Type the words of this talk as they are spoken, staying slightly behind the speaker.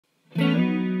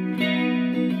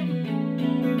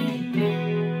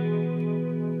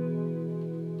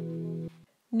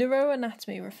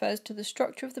Neuroanatomy refers to the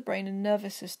structure of the brain and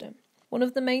nervous system. One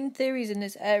of the main theories in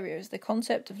this area is the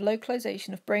concept of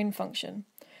localization of brain function.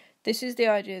 This is the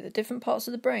idea that different parts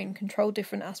of the brain control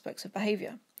different aspects of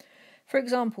behavior. For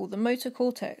example, the motor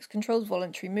cortex controls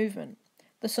voluntary movement.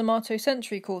 The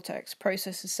somatosensory cortex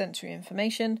processes sensory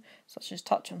information, such as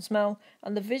touch and smell,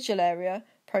 and the visual area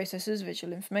processes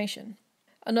visual information.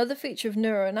 Another feature of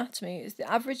neuroanatomy is the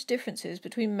average differences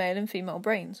between male and female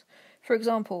brains. For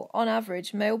example, on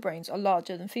average, male brains are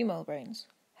larger than female brains.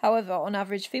 However, on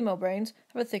average, female brains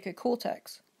have a thicker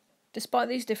cortex. Despite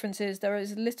these differences, there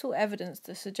is little evidence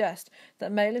to suggest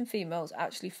that male and females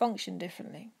actually function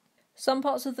differently. Some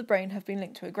parts of the brain have been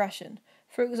linked to aggression.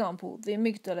 For example, the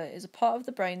amygdala is a part of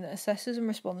the brain that assesses and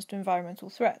responds to environmental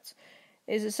threats.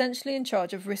 It is essentially in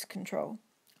charge of risk control.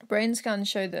 Brain scans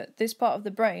show that this part of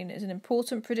the brain is an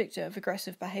important predictor of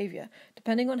aggressive behaviour,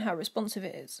 depending on how responsive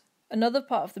it is. Another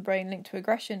part of the brain linked to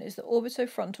aggression is the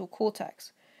orbitofrontal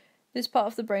cortex. This part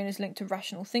of the brain is linked to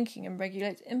rational thinking and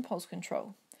regulates impulse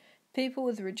control. People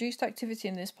with reduced activity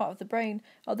in this part of the brain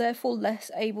are therefore less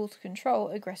able to control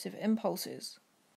aggressive impulses.